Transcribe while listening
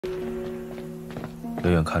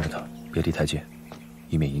远远看着他，别离太近，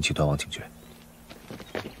以免引起端王警觉。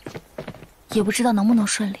也不知道能不能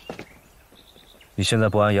顺利。你现在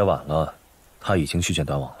不安也晚了，他已经去见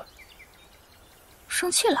端王了。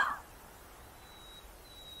生气了？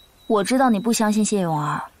我知道你不相信谢永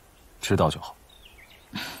儿。知道就好。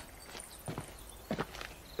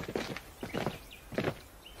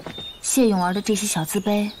谢永儿的这些小自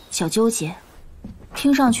卑、小纠结，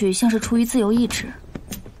听上去像是出于自由意志，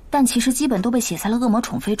但其实基本都被写在了恶魔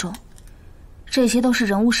宠妃中。这些都是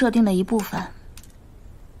人物设定的一部分。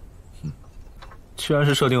既然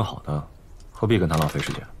是设定好的，何必跟他浪费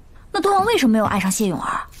时间？那端王为什么没有爱上谢永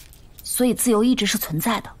儿？所以自由意志是存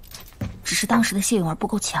在的，只是当时的谢永儿不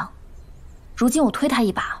够强。如今我推他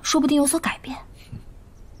一把，说不定有所改变。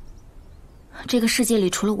这个世界里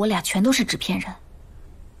除了我俩，全都是纸片人，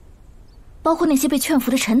包括那些被劝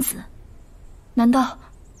服的臣子。难道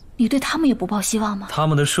你对他们也不抱希望吗？他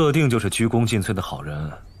们的设定就是鞠躬尽瘁的好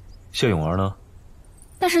人。谢永儿呢？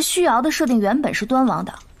但是虚瑶的设定原本是端王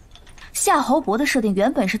的，夏侯伯的设定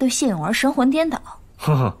原本是对谢永儿神魂颠倒。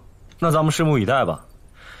哼哼，那咱们拭目以待吧，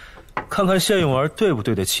看看谢永儿对不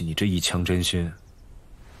对得起你这一腔真心。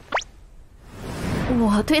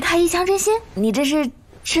我对他一腔真心，你这是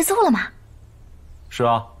吃醋了吗？是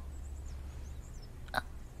啊。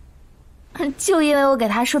就因为我给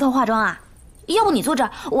他梳头化妆啊？要不你坐这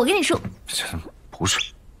儿，我给你梳。不是。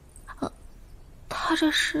他这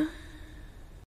是。